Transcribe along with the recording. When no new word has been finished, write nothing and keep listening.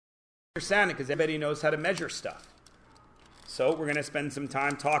understand it because everybody knows how to measure stuff. So we're going to spend some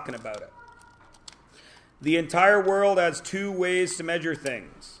time talking about it. The entire world has two ways to measure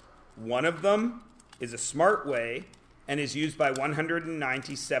things. One of them is a smart way and is used by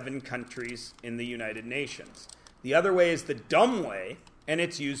 197 countries in the United Nations. The other way is the dumb way, and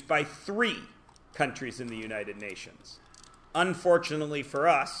it's used by 3 countries in the United Nations. Unfortunately for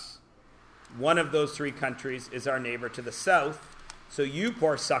us, one of those 3 countries is our neighbor to the south, so you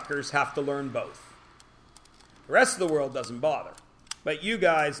poor suckers have to learn both. The rest of the world doesn't bother, but you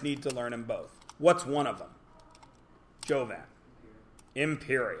guys need to learn them both. What's one of them? Jovan.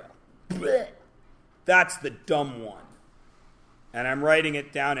 Imperial. Blech. That's the dumb one. And I'm writing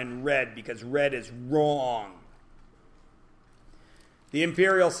it down in red because red is wrong. The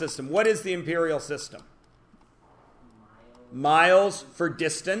imperial system. What is the imperial system? Miles for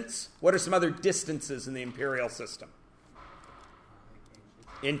distance. What are some other distances in the imperial system?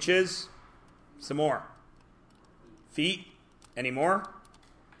 Inches. Some more. Feet. Any more?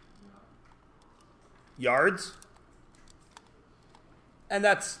 Yards. And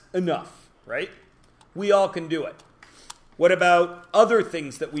that's enough, right? We all can do it. What about other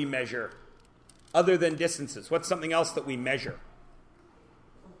things that we measure other than distances? What's something else that we measure?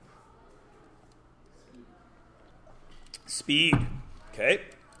 Speed, okay,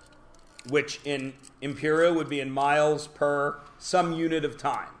 which in imperial would be in miles per some unit of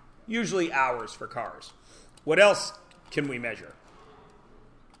time, usually hours for cars. What else can we measure?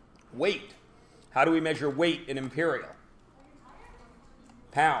 Weight. How do we measure weight in imperial?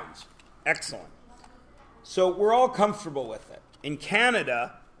 Pounds. Excellent. So we're all comfortable with it. In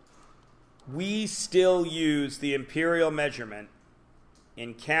Canada, we still use the imperial measurement.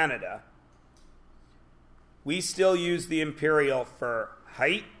 In Canada, we still use the imperial for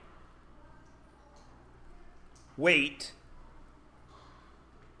height, weight,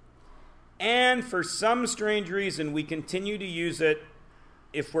 and for some strange reason, we continue to use it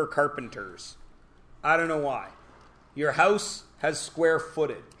if we're carpenters. I don't know why. Your house has square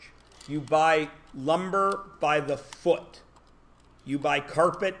footage. You buy lumber by the foot. You buy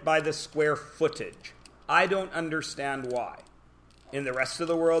carpet by the square footage. I don't understand why. In the rest of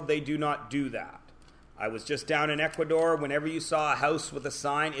the world, they do not do that. I was just down in Ecuador. Whenever you saw a house with a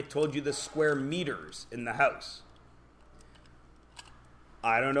sign, it told you the square meters in the house.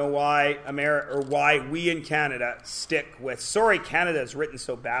 I don't know why why we in Canada stick with... Sorry, Canada is written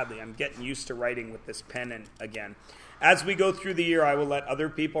so badly. I'm getting used to writing with this pen again. As we go through the year, I will let other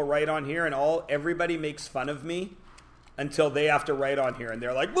people write on here, and everybody makes fun of me until they have to write on here, and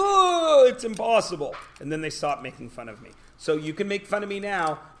they're like, "Whoa, it's impossible," and then they stop making fun of me. So you can make fun of me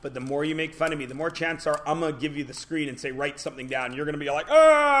now, but the more you make fun of me, the more chance are I'm going to give you the screen and say, write something down. You're going to be like,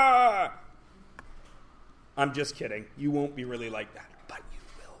 ah! I'm just kidding. You won't be really like that, but you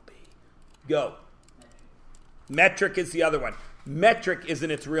will be. Go. Metric is the other one. Metric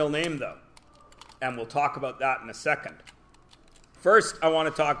isn't its real name, though. And we'll talk about that in a second. First, I want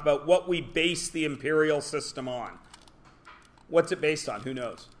to talk about what we base the imperial system on. What's it based on? Who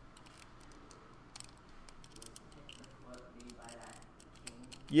knows?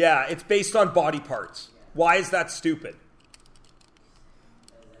 Yeah, it's based on body parts. Why is that stupid?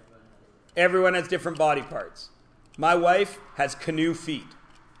 Everyone has different body parts. My wife has canoe feet.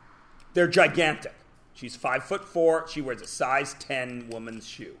 They're gigantic. She's 5'4". She wears a size 10 woman's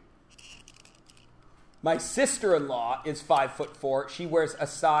shoe. My sister-in-law is 5'4". She wears a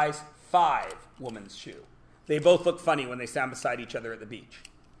size 5 woman's shoe. They both look funny when they stand beside each other at the beach.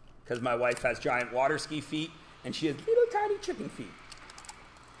 Because my wife has giant water ski feet, and she has little tiny chicken feet.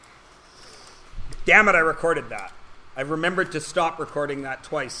 Damn it, I recorded that. I remembered to stop recording that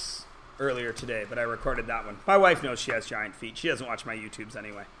twice earlier today, but I recorded that one. My wife knows she has giant feet. She doesn't watch my YouTubes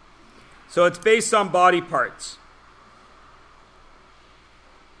anyway. So it's based on body parts.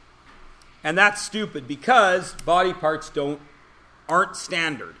 And that's stupid because body parts aren't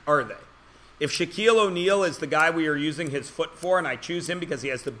standard, are they? If Shaquille O'Neal is the guy we are using his foot for, and I choose him because he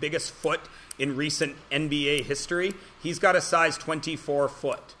has the biggest foot in recent NBA history, he's got a size 24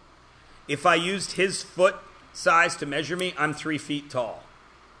 foot. If I used his foot size to measure me, I'm 3 feet tall.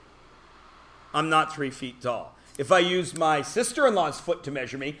 I'm not 3 feet tall. If I use my sister-in-law's foot to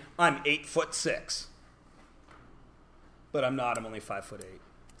measure me, I'm 8'6". But I'm not. I'm only 5'8".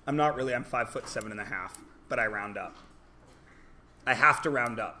 I'm not really. I'm 5'7.5", but I round up. I have to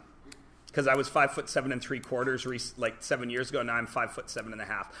round up because I was 5'7 3/4 like 7 years ago. Now I'm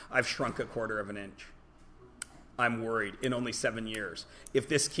 5'7.5". I've shrunk a quarter of an inch. I'm worried in only 7 years. If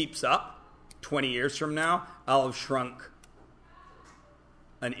this keeps up, 20 years from now, I'll have shrunk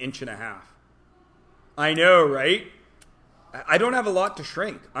an 1.5 inches. I know, right? I don't have a lot to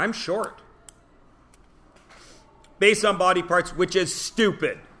shrink. I'm short. Based on body parts, which is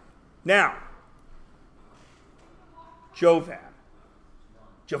stupid. Now, Jovan,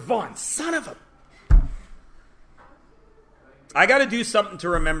 son of a... I got to do something to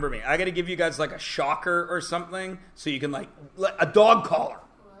remember me. I got to give you guys like a shocker or something so you can a dog collar.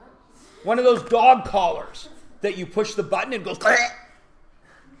 One of those dog collars that you push the button and it goes...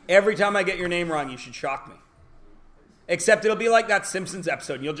 Every time I get your name wrong, you should shock me. Except it'll be like that Simpsons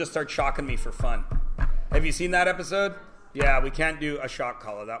episode and you'll just start shocking me for fun. Have you seen that episode? Yeah, we can't do a shock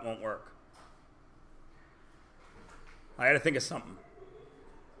collar. That won't work. I got to think of something.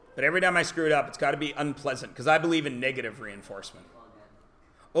 But every time I screw it up, it's got to be unpleasant because I believe in negative reinforcement.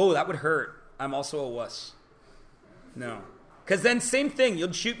 Oh, that would hurt. I'm also a wuss. No. Because then same thing.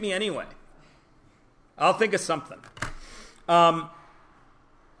 You'd shoot me anyway. I'll think of something.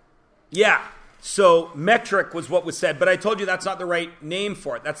 Yeah. So metric was what was said. But I told you that's not the right name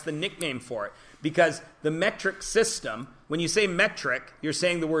for it. That's the nickname for it. Because the metric system, when you say metric, you're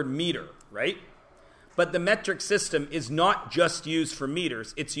saying the word meter, right? But the metric system is not just used for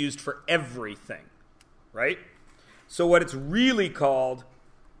meters, it's used for everything, right? So what it's really called,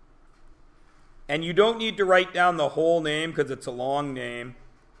 and you don't need to write down the whole name because it's a long name,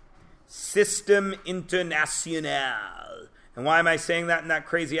 Système International. And why am I saying that in that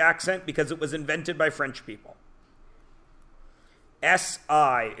crazy accent? Because it was invented by French people.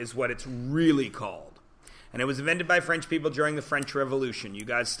 SI is what it's really called. And it was invented by French people during the French Revolution. You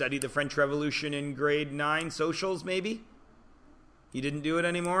guys studied the French Revolution in grade 9 socials, maybe? You didn't do it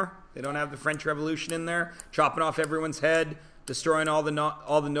anymore? They don't have the French Revolution in there? Chopping off everyone's head, destroying all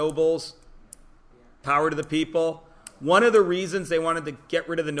the nobles, power to the people. One of the reasons they wanted to get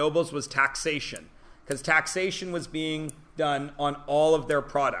rid of the nobles was taxation. Because taxation was being done on all of their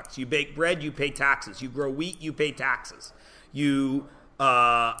products. You bake bread, you pay taxes. You grow wheat, you pay taxes. You're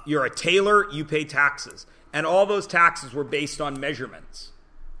a tailor, you pay taxes. And all those taxes were based on measurements.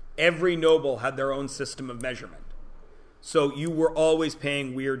 Every noble had their own system of measurement. So you were always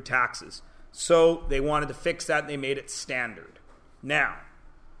paying weird taxes. So they wanted to fix that and they made it standard. Now,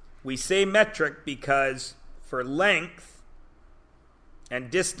 we say metric because for length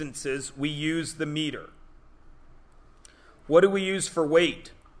and distances, we use the meter. What do we use for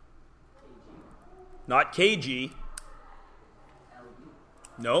weight? Not kg.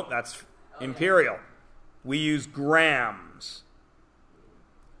 No, that's imperial. We use grams.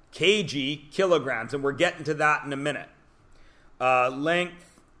 Kg, kilograms, and we're getting to that in a minute.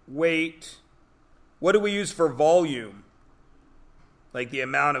 Length, weight. What do we use for volume? Like the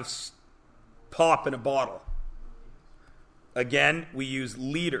amount of pop in a bottle. Again, we use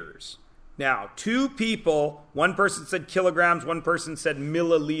liters. Now, two people, one person said kilograms, one person said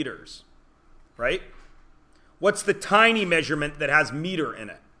milliliters. Right? What's the tiny measurement that has meter in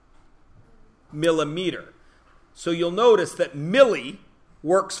it? Millimeter. So you'll notice that milli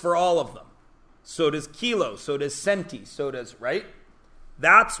works for all of them. So does kilo, so does centi, so does, right?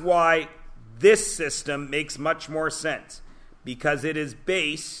 That's why this system makes much more sense. Because it is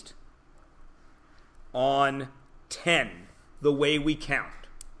based on 10, the way we count.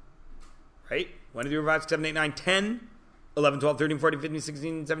 Right? 1, 2, 3, 4, 5, 6, 7, 8, 9, 10, 11, 12, 13, 14, 15,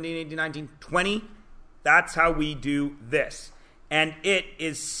 16, 17, 18, 19, 20. That's how we do this. And it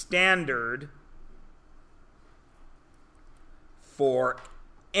is standard for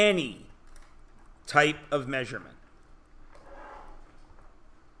any type of measurement.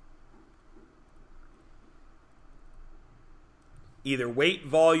 Either weight,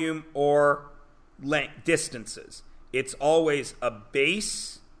 volume, or length, distances. It's always a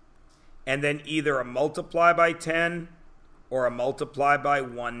base and then either a multiply by 10 or a multiply by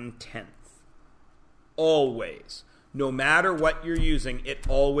 1/10. Always. No matter what you're using, it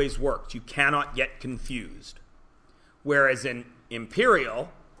always works. You cannot get confused. Whereas in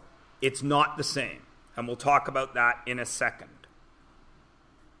imperial, it's not the same. And we'll talk about that in a second.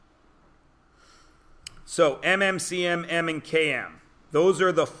 So mm, cm, m, and km. Those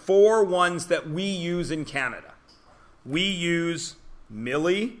are the 4 ones that we use in Canada. We use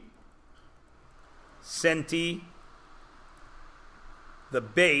milli, centi, the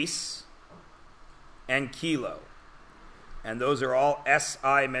base, and kilo. And those are all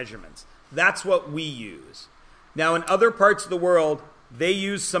SI measurements. That's what we use. Now, in other parts of the world, they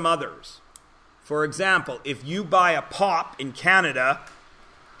use some others. For example, if you buy a pop in Canada,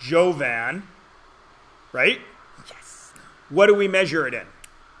 Jovan, right? Yes. What do we measure it in?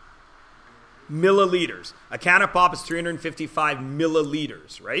 Milliliters. A can of pop is 355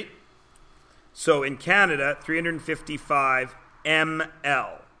 milliliters, right? So in Canada, 355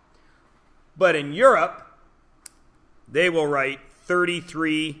 ml. But in Europe, they will write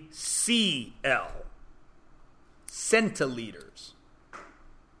 33 CL. Centiliters.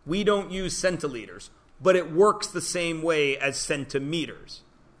 We don't use centiliters, but it works the same way as centimeters.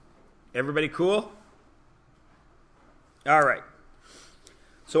 Everybody cool? All right.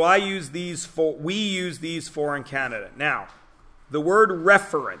 So we use these four in Canada. Now, the word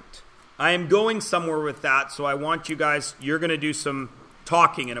referent. I am going somewhere with that, so I want you guys, you're going to do some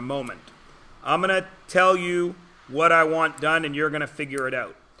talking in a moment. I'm going to tell you what I want done, and you're going to figure it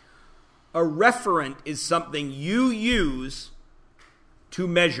out. A referent is something you use to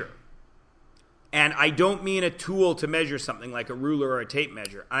measure. And I don't mean a tool to measure something like a ruler or a tape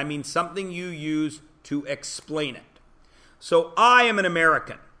measure. I mean something you use to explain it. So I am an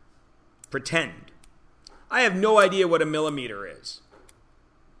American. Pretend. I have no idea what a millimeter is.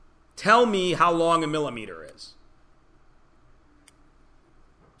 Tell me how long a millimeter is.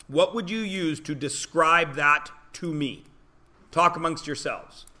 What would you use to describe that to me? Talk amongst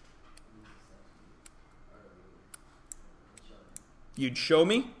yourselves. You'd show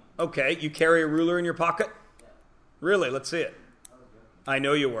me? Okay, you carry a ruler in your pocket? Really? Let's see it. I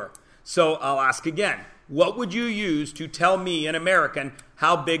know you were. So I'll ask again. What would you use to tell me, an American,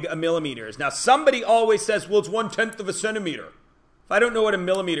 how big a millimeter is? Now, somebody always says, well, it's 1/10 of a centimeter. If I don't know what a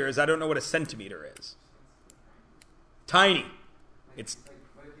millimeter is, I don't know what a centimeter is. Tiny.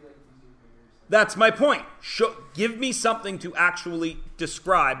 That's my point. Give me something to actually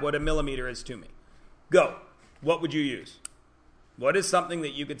describe what a millimeter is to me. Go. What would you use? What is something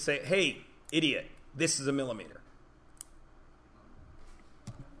that you could say, hey, idiot, this is a millimeter?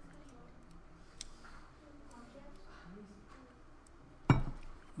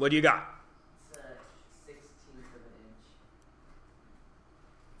 What do you got? It's a 16th of an inch.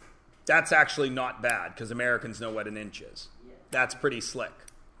 That's actually not bad, because Americans know what an inch is. Yeah. That's pretty slick.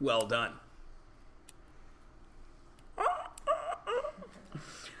 Well done.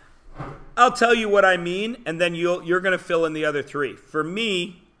 I'll tell you what I mean, and then you're going to fill in the other three. For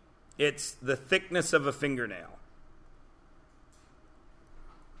me, it's the thickness of a fingernail.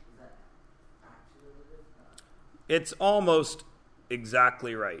 Is that actually It's almost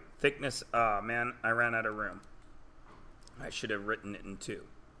exactly right. Thickness, man, I ran out of room. I should have written it in two.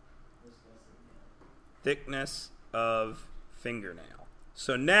 Thickness of fingernail.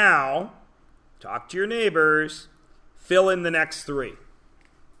 So now, talk to your neighbors, fill in the next three.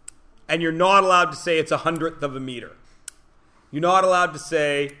 And you're not allowed to say it's 100th of a meter. You're not allowed to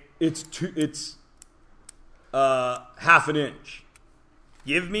say it's half an inch.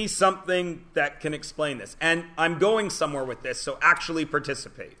 Give me something that can explain this. And I'm going somewhere with this, so actually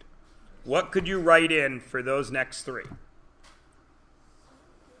participate. What could you write in for those next three?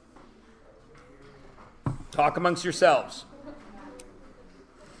 Talk amongst yourselves.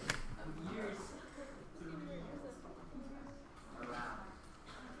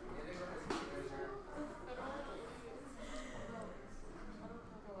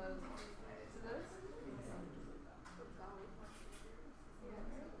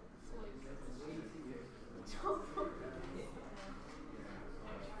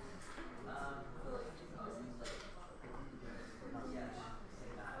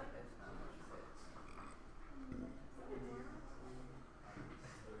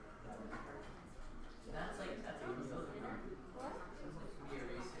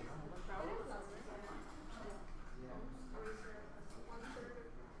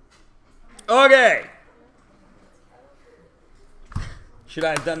 Okay. Should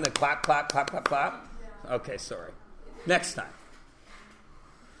I have done the clap, clap, clap, clap, clap? Okay, sorry. Next time.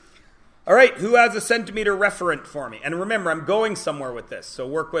 All right, who has a centimeter referent for me? And remember, I'm going somewhere with this, so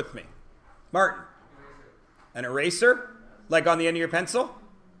work with me. Martin. An eraser? Like on the end of your pencil?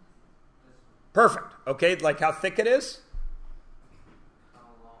 Perfect. Okay, like how thick it is?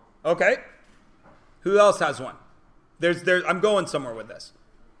 Okay. Who else has one? I'm going somewhere with this.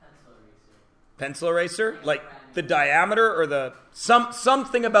 Pencil eraser? Like the diameter or the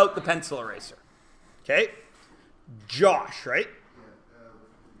something about the pencil eraser. Okay? Josh, right?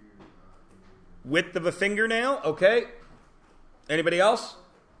 Width of a fingernail, okay? Anybody else?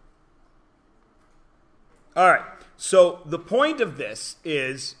 All right. So the point of this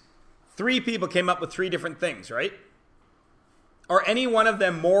is 3 people came up with 3 different things, right? Are any one of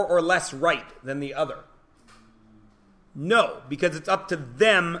them more or less right than the other? No, because it's up to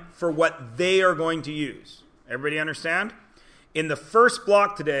them for what they are going to use. Everybody understand? In the first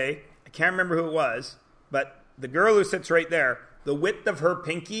block today, I can't remember who it was, but the girl who sits right there, the width of her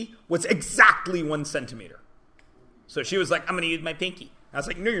pinky was exactly 1 centimeter. So she was like, I'm going to use my pinky. I was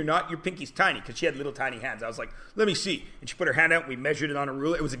like, no, you're not. Your pinky's tiny, because she had little tiny hands. I was like, let me see. And she put her hand out, and we measured it on a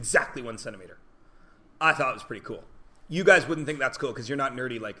ruler. It was exactly 1 centimeter. I thought it was pretty cool. You guys wouldn't think that's cool because you're not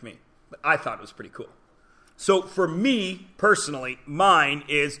nerdy like me. But I thought it was pretty cool. So for me, personally, mine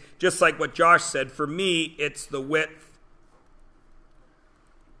is just like what Josh said. For me, it's the width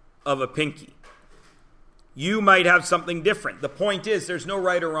of a pinky. You might have something different. The point is there's no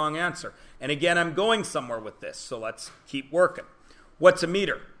right or wrong answer. And again, I'm going somewhere with this, so let's keep working. What's a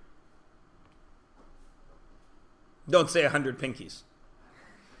meter? Don't say 100 pinkies.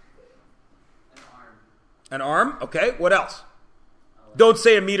 An arm. An arm? Okay. What else? Don't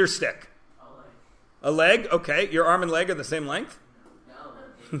say a meter stick. A leg? Okay. Your arm and leg are the same length?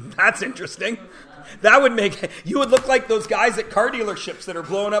 No. That's interesting. That would make... You would look like those guys at car dealerships that are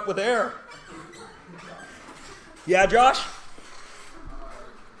blowing up with air. Yeah, Josh?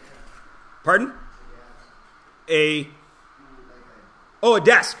 Pardon? A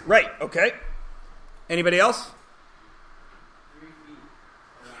desk. Right. Okay. Anybody else? 3 feet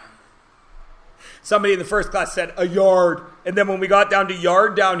around. Somebody in the first class said a yard. And then when we got down to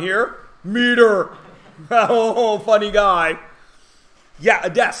yard down here, meter. Oh, funny guy. Yeah, a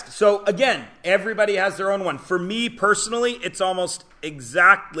desk. So again, everybody has their own one. For me personally, it's almost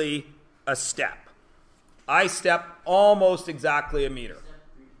exactly a step. I step almost exactly a meter. Step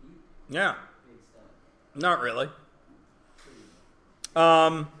 3 feet. Yeah. Big step. Not really.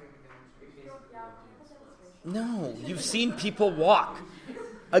 No, you've seen people walk.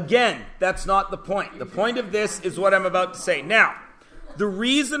 Again, that's not the point. The point of this is what I'm about to say. Now, the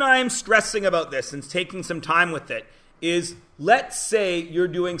reason I'm stressing about this and taking some time with it is, let's say you're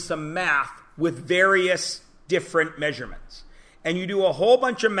doing some math with various different measurements. And you do a whole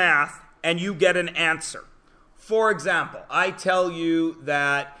bunch of math and you get an answer. For example, I tell you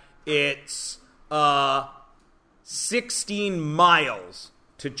that it's 16 miles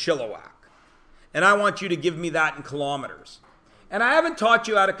to Chilliwack. And I want you to give me that in kilometers. And I haven't taught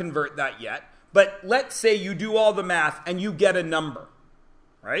you how to convert that yet. But let's say you do all the math and you get a number,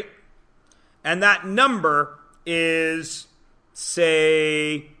 right? And that number is,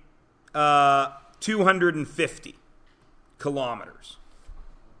 say, 250 kilometers.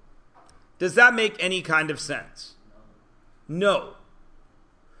 Does that make any kind of sense? No.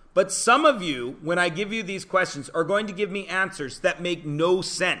 But some of you, when I give you these questions, are going to give me answers that make no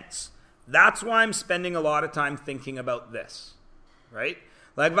sense. That's why I'm spending a lot of time thinking about this, right?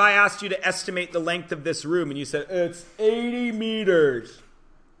 Like if I asked you to estimate the length of this room and you said, it's 80 meters.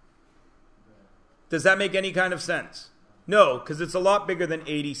 Does that make any kind of sense? No, because it's a lot bigger than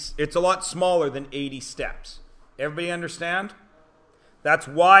 80. It's a lot smaller than 80 steps. Everybody understand? That's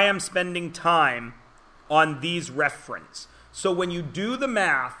why I'm spending time on these reference. So when you do the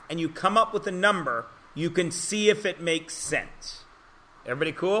math and you come up with a number, you can see if it makes sense.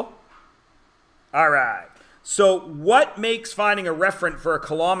 Everybody cool? All right. So what makes finding a referent for a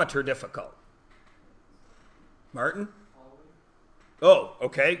kilometer difficult? Martin? Oh,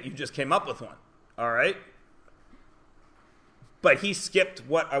 okay. You just came up with one. All right. But he skipped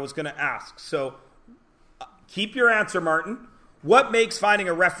what I was going to ask. So keep your answer, Martin. What makes finding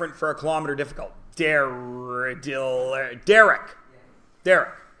a referent for a kilometer difficult? Derek. Yeah. Derek.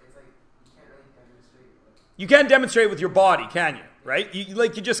 It's like you can't really demonstrate. You can't demonstrate with your body, can you? Right? You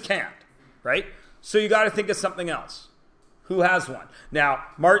just can't. Right? So you got to think of something else. Who has one? Now,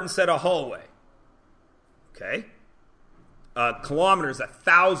 Martin said a hallway. Okay. A kilometer is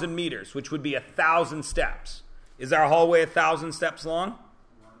 1,000 meters, which would be 1,000 steps. Is our hallway 1,000 steps long?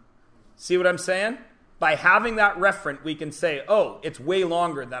 See what I'm saying? By having that referent, we can say, oh, it's way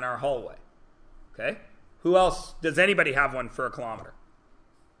longer than our hallway. Okay? Who else? Does anybody have one for a kilometer?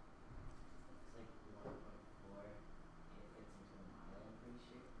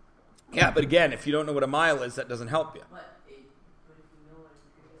 Yeah, but again, if you don't know what a mile is, that doesn't help you. But if you know what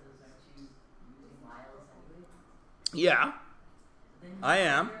it is, aren't you using miles anyway? Yeah, Then I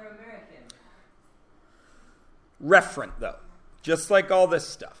am. You're American. Referent, though. Just like all this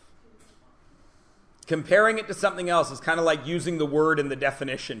stuff. Comparing it to something else is kind of like using the word in the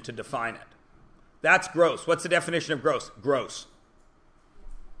definition to define it. That's gross. What's the definition of gross? Gross.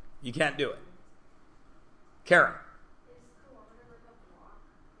 You can't do it. Karen.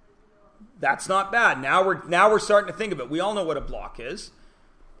 That's not bad. Now we're starting to think of it. We all know what a block is.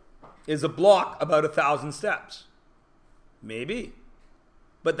 Is a block about 1,000 steps? Maybe.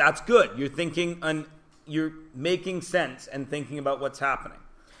 But that's good. You're making sense and thinking about what's happening.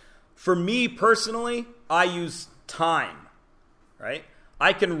 For me personally, I use time, right?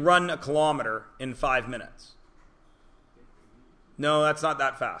 I can run a kilometer in 5 minutes. No, that's not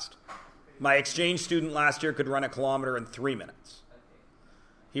that fast. My exchange student last year could run a kilometer in 3 minutes.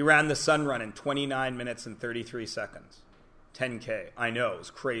 He ran the sun run in 29 minutes and 33 seconds. 10K. I know, it was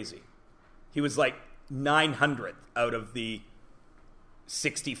crazy. He was like 900th out of the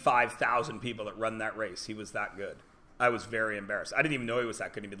 65,000 people that run that race. He was that good. I was very embarrassed. I didn't even know he was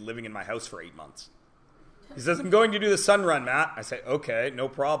that good. He'd been living in my house for 8 months. He says, I'm going to do the sun run, Matt. I say, okay, no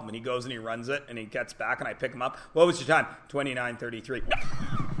problem. And he goes and he runs it, and he gets back, and I pick him up. What was your time? 29:33.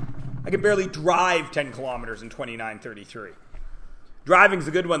 I can barely drive 10 kilometers in 29:33. Driving's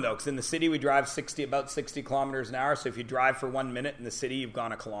a good one, though, because in the city we drive about 60 kilometers an hour. So if you drive for 1 minute in the city, you've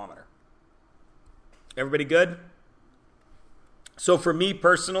gone a kilometer. Everybody good? So for me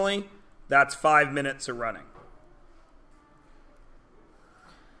personally, that's 5 minutes of running.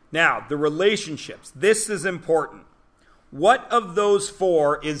 Now, the relationships. This is important. What of those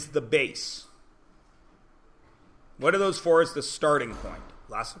four is the base? What of those four is the starting point?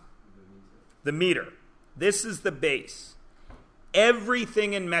 Last one? The meter. This is the base.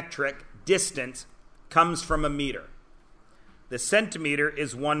 Everything in metric distance comes from a meter. The centimeter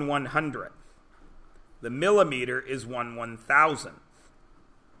is 1/100th. The millimeter is 1/1000th.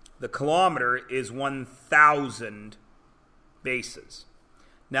 The kilometer is 1,000 bases.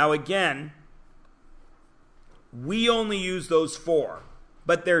 Now again, we only use those four,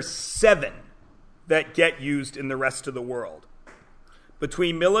 but there's 7 that get used in the rest of the world.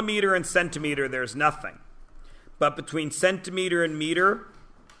 Between millimeter and centimeter, there's nothing. But between centimeter and meter,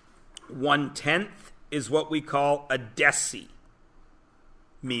 1/10 is what we call a decimeter.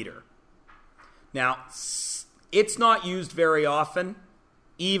 Now, it's not used very often,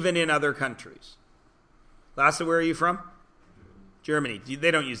 even in other countries. Lassa, where are you from? Germany.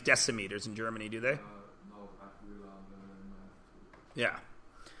 They don't use decimeters in Germany, do they? No, Yeah.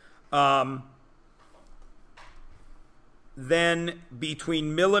 Then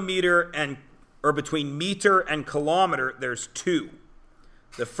between between meter and kilometer, there's 2.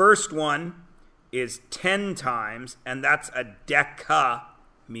 The first one is 10 times, and that's a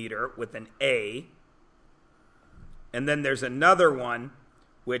decameter with an A. And then there's another one,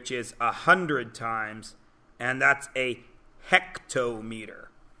 which is 100 times, and that's a hectometer.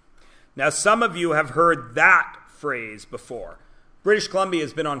 Now, some of you have heard that phrase before. British Columbia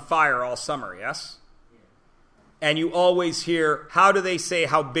has been on fire all summer, yes? Yeah. And you always hear, how do they say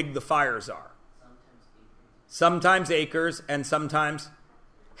how big the fires are? Sometimes acres and sometimes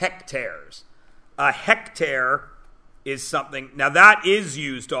hectares. A hectare is something, now that is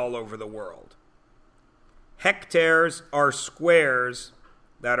used all over the world. Hectares are squares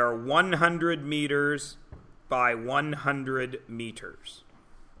that are 100 meters by 100 meters.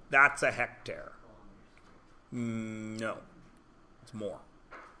 That's a hectare. No, it's more.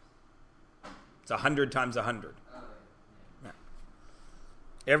 It's 100 times 100. Yeah.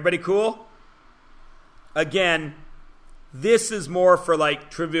 Everybody cool? Again, this is more for like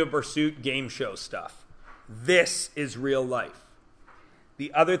Trivial Pursuit game show stuff. This is real life.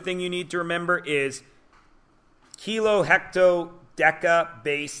 The other thing you need to remember is kilo, hecto, deca,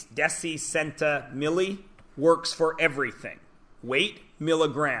 base, deci, centa, milli works for everything. Weight,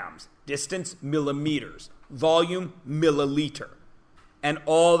 milligrams. Distance, millimeters. Volume, milliliter. And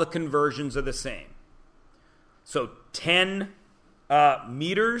all the conversions are the same. So 10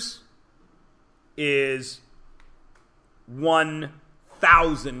 meters is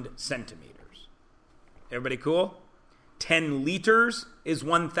 1,000 centimeters. Everybody cool? 10 liters is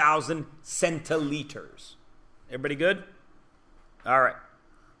 1,000 centiliters. Everybody good? All right.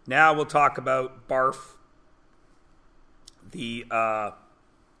 Now we'll talk about BARF, the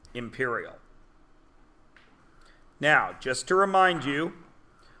imperial. Now, just to remind you,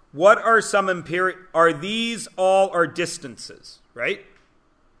 what are some imperial? Are these all our distances, right?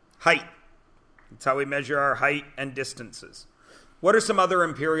 Height. That's how we measure our height and distances. What are some other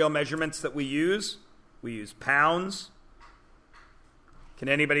imperial measurements that we use? We use pounds. Can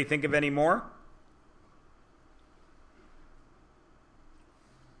anybody think of any more?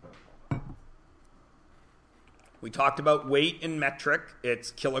 We talked about weight in metric. It's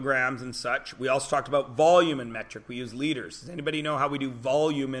kilograms and such. We also talked about volume in metric. We use liters. Does anybody know how we do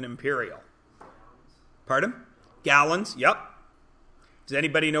volume in imperial? Pardon? Gallons. Yep. Does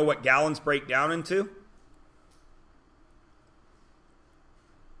anybody know what gallons break down into?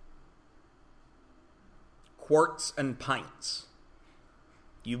 Quarts and pints.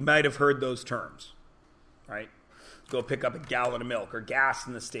 You might have heard those terms, right? Go pick up a gallon of milk, or gas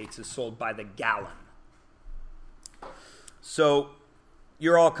in the States is sold by the gallon. So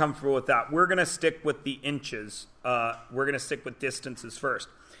you're all comfortable with that. We're going to stick with the inches. We're going to stick with distances first,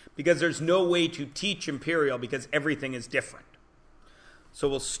 because there's no way to teach imperial because everything is different. So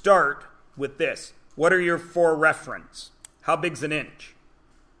we'll start with this. What are your for reference? How big's an inch?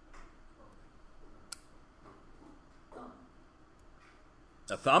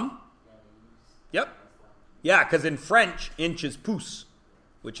 A thumb? Yep. Yeah, because in French, inch is pouce,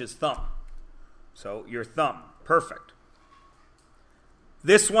 which is thumb. So your thumb. Perfect.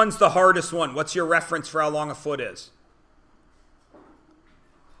 This one's the hardest one. What's your reference for how long a foot is?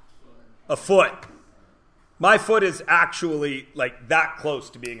 A foot. My foot is actually like that close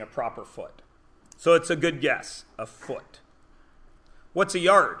to being a proper foot. So it's a good guess. A foot. What's a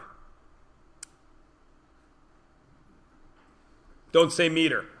yard? Don't say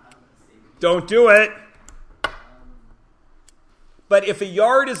meter. Don't do it. But if a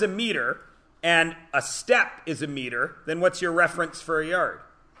yard is a meter and a step is a meter, then what's your reference for a yard?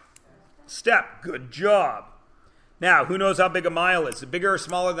 Step. Good job. Now, who knows how big a mile is? Is it bigger or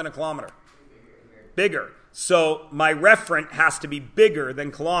smaller than a kilometer? Bigger. So my referent has to be bigger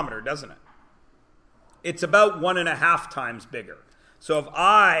than kilometer, doesn't it? It's about 1.5 times bigger. So if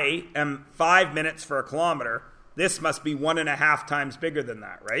I am 5 minutes for a kilometer, this must be 1.5 times bigger than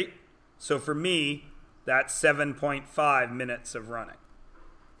that, right? So for me, that's 7.5 minutes of running.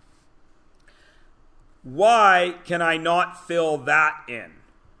 Why can I not fill that in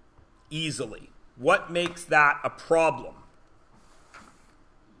easily? What makes that a problem?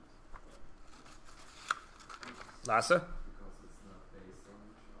 Lassa?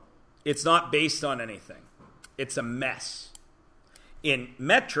 It's not based on anything. It's a mess. In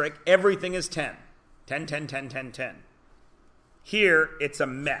metric, everything is 10. 10, 10, 10, 10, 10. Here, it's a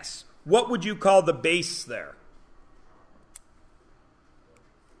mess. What would you call the base there?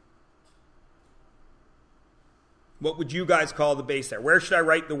 What would you guys call the base there? Where should I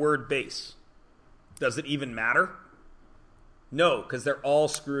write the word base? Does it even matter? No, because they're all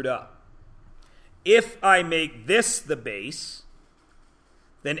screwed up. If I make this the base,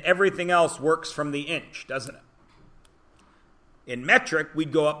 then everything else works from the inch, doesn't it? In metric,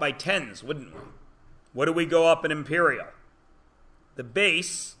 we'd go up by tens, wouldn't we? What do we go up in imperial? The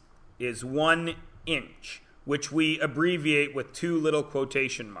base is 1 inch, which we abbreviate with 2 little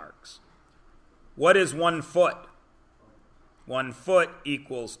quotation marks. What is 1 foot? 1 foot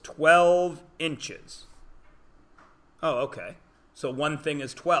equals 12 inches. Oh, okay. So one thing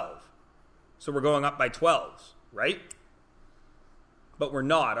is 12. So we're going up by 12s, right? But we're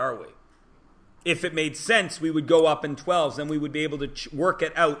not, are we? If it made sense, we would go up in 12s, and we would be able to work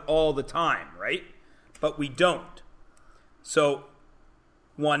it out all the time, right? But we don't. So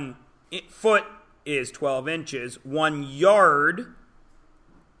 1 foot is 12 inches. 1 yard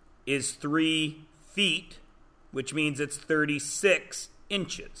is 3 feet, which means it's 36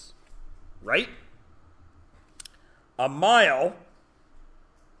 inches, right? A mile,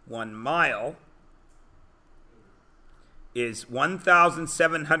 1 mile, is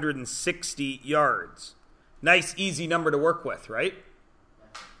 1,760 yards. Nice, easy number to work with, right?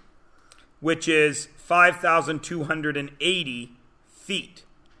 Which is 5,280 feet.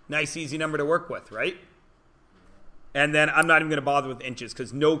 Nice, easy number to work with, right? And then I'm not even going to bother with inches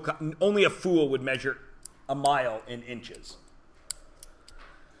because only a fool would measure a mile in inches.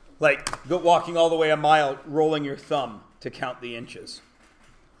 Like walking all the way a mile, rolling your thumb to count the inches.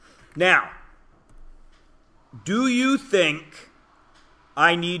 Now, do you think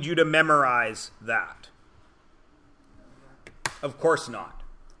I need you to memorize that? Of course not.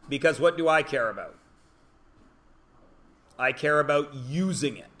 Because what do I care about? I care about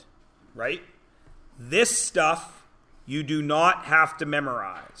using it, right? This stuff you do not have to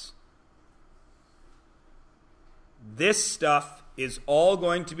memorize. This stuff is all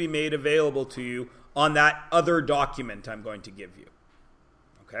going to be made available to you on that other document I'm going to give you.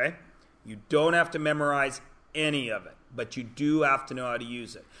 Okay? You don't have to memorize any of it, but you do have to know how to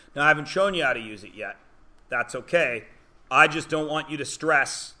use it. Now, I haven't shown you how to use it yet. That's okay. I just don't want you to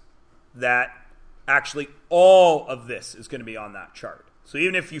stress that actually all of this is going to be on that chart. So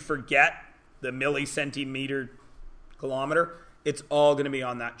even if you forget the millicentimeter kilometer, it's all going to be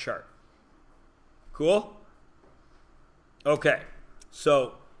on that chart. Cool? Okay.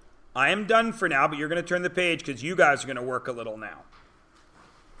 So I am done for now, but you're going to turn the page because you guys are going to work a little now.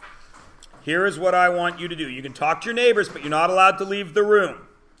 Here is what I want you to do. You can talk to your neighbors, but you're not allowed to leave the room.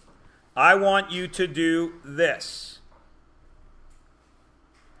 I want you to do this.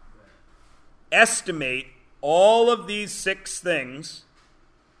 Estimate all of these 6 things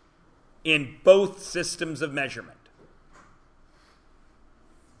in both systems of measurement.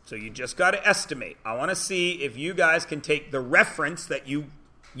 So you just got to estimate. I want to see if you guys can take the reference that you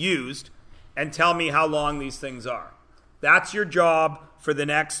used and tell me how long these things are. That's your job for the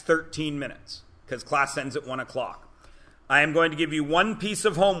next 13 minutes because class ends at 1 o'clock. I am going to give you one piece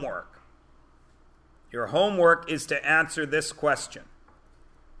of homework. Your homework is to answer this question.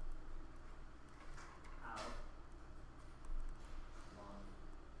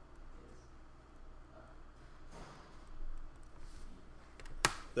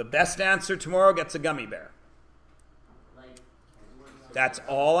 The best answer tomorrow gets a gummy bear. That's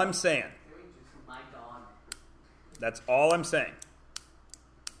all I'm saying. My dog. That's all I'm saying.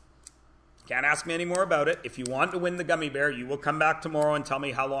 Can't ask me any more about it. If you want to win the gummy bear, you will come back tomorrow and tell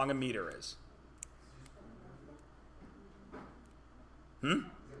me how long a meter is.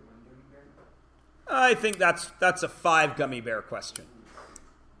 I think that's a 5 gummy bear question.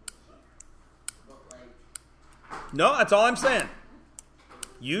 No, that's all I'm saying.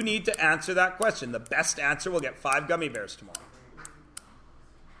 You need to answer that question. The best answer will get 5 gummy bears tomorrow.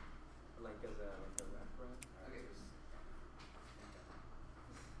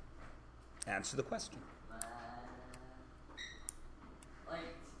 Answer the question.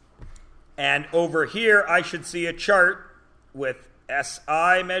 And over here, I should see a chart with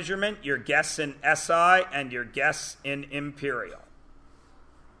SI measurement, your guess in SI, and your guess in imperial.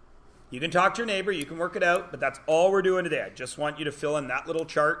 You can talk to your neighbor, you can work it out, but that's all we're doing today. I just want you to fill in that little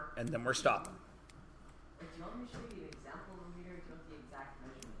chart, and then we're stopping. Do you want me to show you an example of a meter, or do you want the exact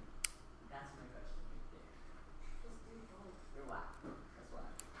measurement? That's my question. You're whack.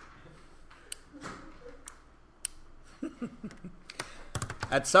 That's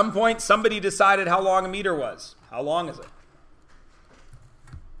whack. At some point, somebody decided how long a meter was. How long is it?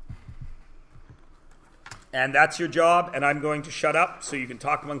 And that's your job, and I'm going to shut up so you can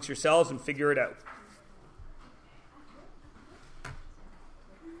talk amongst yourselves and figure it out.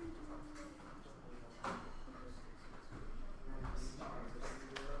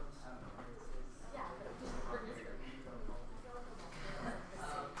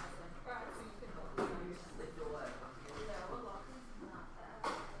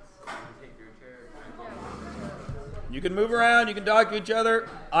 You can move around, you can talk to each other.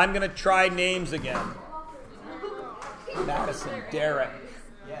 I'm going to try names again. Madison, Derek,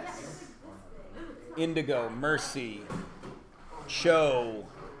 Indigo, Mercy, Cho.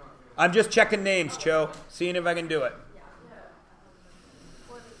 I'm just checking names, Cho, seeing if I can do it.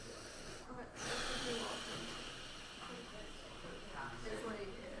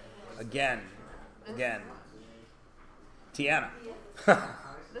 Again. Tiana.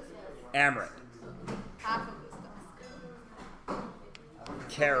 Amrit.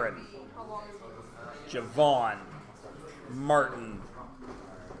 Karen. Javon. Martin.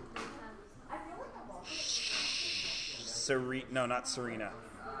 No, not Serena.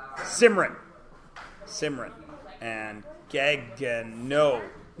 Simran. And Gagan. No,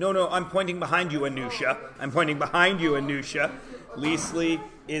 I'm pointing behind you, Anusha. Leslie,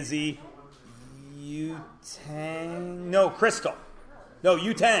 Izzy, Yutang. No, Crystal. No,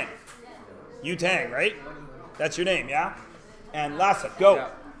 Yutang. Yutang, right? That's your name, yeah? And Lassa, go. Yeah,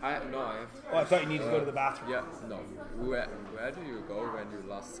 I have. Oh, I thought you needed to go to the bathroom. Yeah, no. Where do you go when you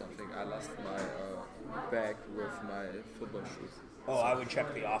lost something? I lost my bag with my football shoes. Oh, I would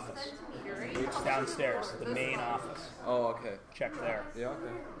check the office. It's downstairs, the main office. Oh, okay. Check there. Yeah,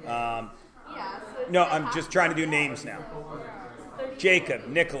 okay. No, I'm just trying to do names now. Jacob,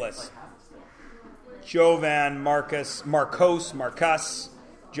 Nicholas, Jovan, Marcus,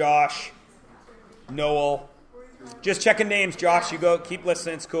 Josh, Noel. Just checking names, Josh. You go. Keep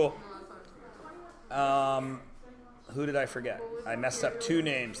listening. It's cool. Who did I forget? I messed up 2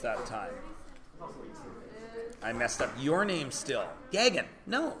 names that time. I messed up your name still. Gagan.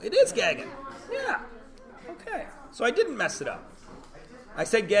 No, it is Gagan. Yeah. Okay. So I didn't mess it up. I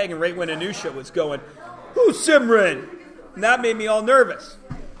said Gagan right when Anusha was going, who's Simran? And that made me all nervous.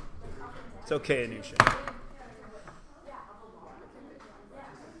 It's okay, Anusha.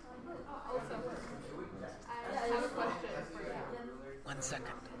 One second.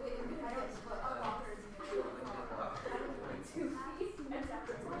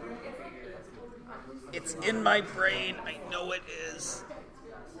 It's in my brain. I know it is.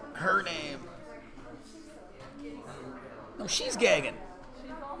 Her name. No, she's Gagan.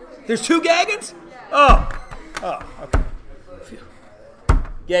 There's 2 Gagans? Oh, okay.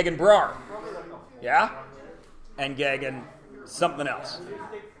 Gagan Brar. Yeah? And Gagan something else.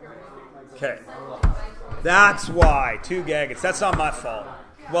 Okay. That's why. 2 Gagans. That's not my fault.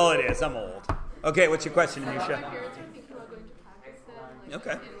 Well, it is. I'm old. Okay, what's your question, Anusha? My parents are thinking about going to Pakistan,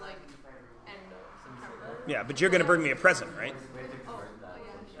 Okay. in end of September. Yeah, but you're going to bring me a present, right? Oh,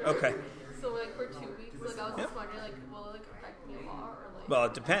 yeah, sure. Okay. So for 2 weeks, I was just wondering, will it affect me a lot, or Well,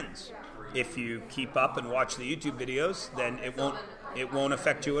 it depends. If you keep up and watch the YouTube videos, then it won't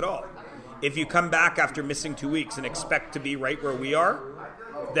affect you at all. If you come back after missing 2 weeks and expect to be right where we are,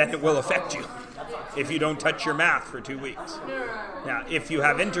 then it will affect you. If you don't touch your math for 2 weeks. Now, if you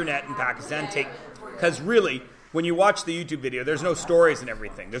have internet in Pakistan, because really, when you watch the YouTube video, there's no stories and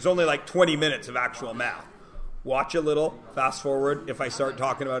everything. There's only like 20 minutes of actual math. watch a little, fast forward. If I start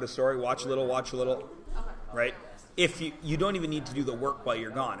talking about a story, watch a little, right? If you don't even need to do the work while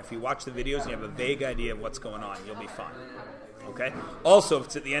you're gone. If you watch the videos and you have a vague idea of what's going on, you'll be fine. Okay? Also, if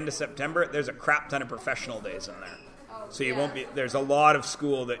it's at the end of September, there's a crap ton of professional days in there. So you won't be, there's a lot of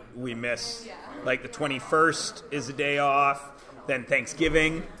school that we miss. Like the 21st is a day off. Then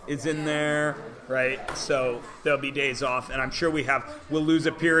Thanksgiving is in there, right? So there'll be days off, and I'm sure we'll lose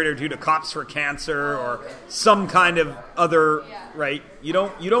a period or two to Cops for Cancer or some kind of other, right? You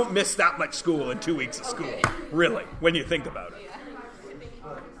don't miss that much school in 2 weeks of school, really, when you think about it.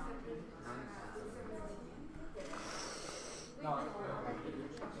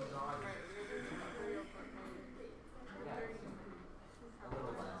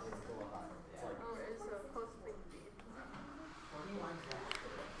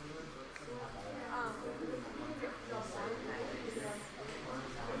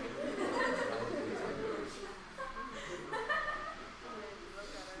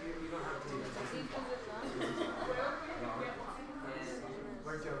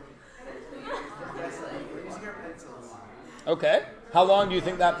 Okay. How long do you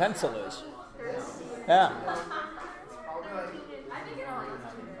think that pencil is? Yeah.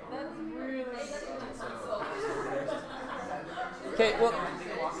 Okay, well,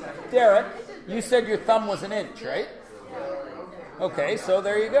 Derek, you said your thumb was an inch, right? Okay, so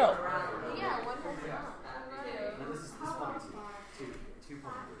there you go.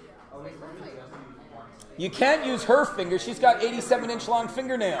 You can't use her finger. She's got 87-inch long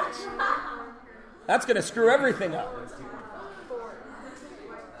fingernails. That's going to screw everything up.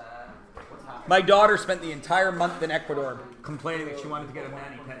 My daughter spent the entire month in Ecuador complaining that she wanted to get a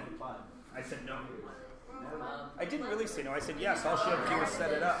mani-pedi. I said no. I didn't really say no. I said yes, all she had to do was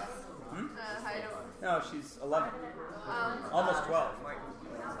set it up. No, she's 11. Almost 12.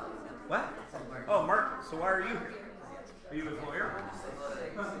 What? Oh, Mark, so why are you here? Are you a lawyer?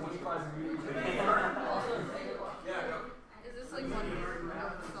 Is this like one year?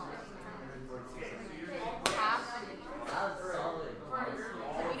 No, it's not. Half?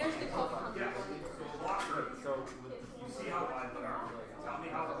 So you see how wide they are. Tell me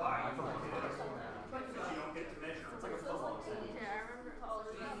how wide it is. Because you don't get to measure. It's like a football. Yeah, I remember.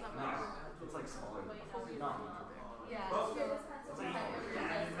 It's like smaller. Yeah.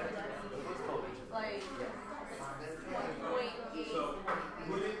 Like 1.8. So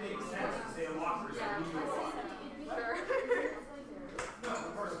would it make sense to say a locker is a new locker? Sure. No,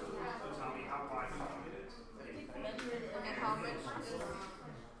 of course. So tell me how wide you think it is. And how much is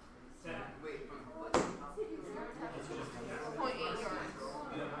 10. 0.8 yards?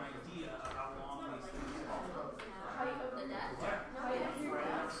 You have an idea of how long these things are. The net?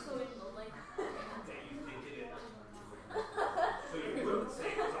 Okay, you think it is. So you wouldn't say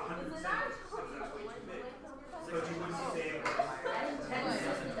it was 100 centimeters because that's way too big. But you wouldn't say it was 10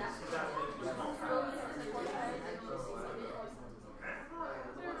 centimeters because that's way too small.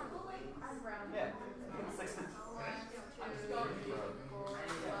 Yeah. It's like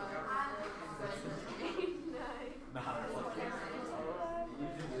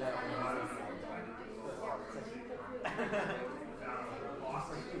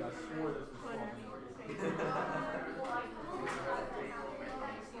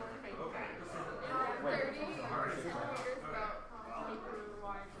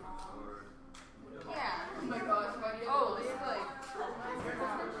Yeah. Oh my gosh, why do you have to like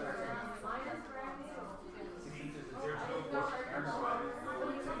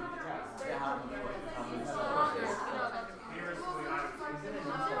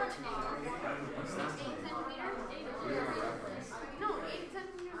No, 8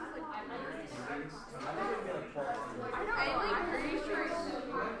 centimeters is like I'm like pretty sure it's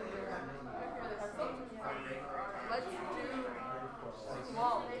let's do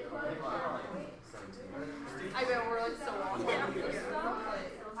small. I bet we're like so off.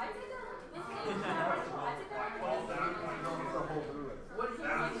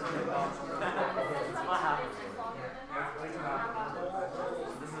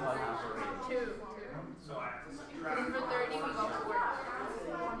 Two. And for 30 we go for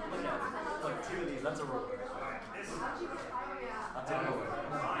like 2 of these. That's a roller. That's a roller.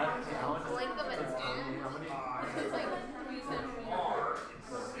 the length of it, dude. It's like 2 centimeters.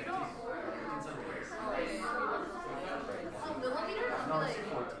 You don't. Oh, millimeters? No, Like, it's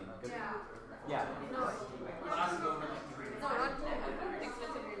 14. Good. Yeah. no, not 6 centimeters.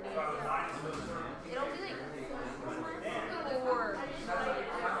 It'll be like 4.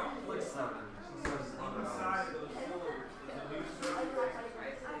 Like 7. Inside of those folders is a new surface.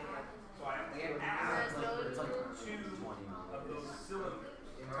 So I have to add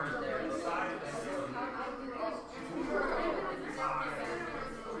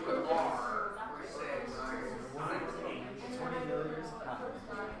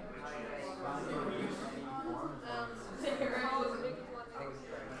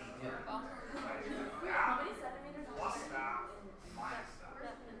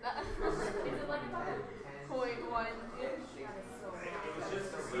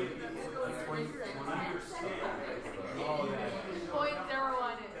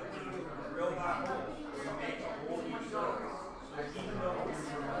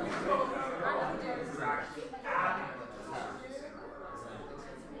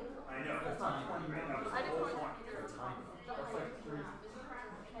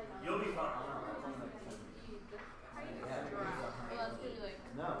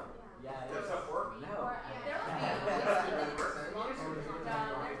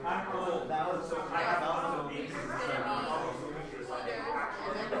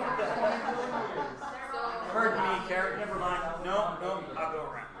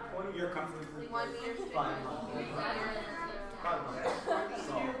you're comfortable. 1 meter. 500. 500.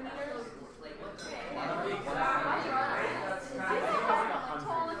 So,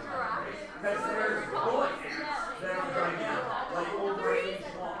 Tall and giraffe. Because there's boys that are gigantic, like over an inch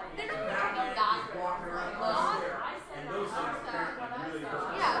long. They're not That like man that. is walking around Well, there, and those things apparently really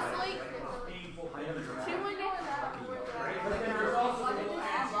yeah, so like painful. 2 1 But then there's also the little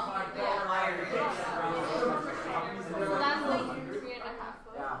anti-$5 iron kicks that are really So that's like 3.5 foot.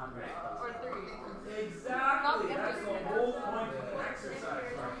 yeah, 100. Or 3. Exactly. That's the whole point of the exercise.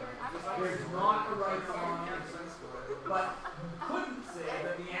 There's not a right or wrong answer. But couldn't say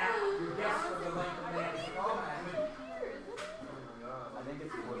that the your guess for the length of the ant is wrong. I think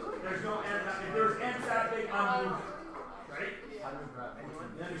it's There's no ant. If there's ants that big, unmoving. Right? 100 grams.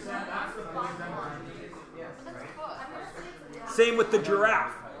 You understand? That's the point I'm trying to make. That's a foot. Same with the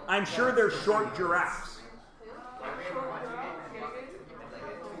giraffe. I'm sure there's short giraffes.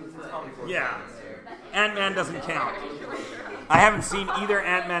 Yeah. Ant-Man doesn't count. I haven't seen either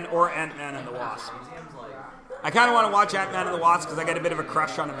Ant-Man or Ant-Man and the Wasp. I kind of want to watch Ant-Man and the Wasp because I got a bit of a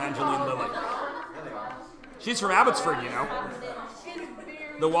crush on Evangeline Lilly. She's from Abbotsford, you know.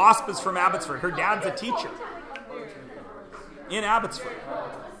 The Wasp is from Abbotsford. Her dad's a teacher. In Abbotsford.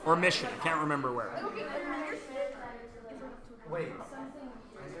 Or Mission. I can't remember where. Wait.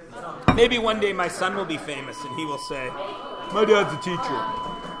 Maybe one day my son will be famous and he will say, my dad's a teacher.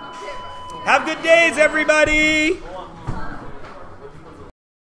 Have good days, everybody!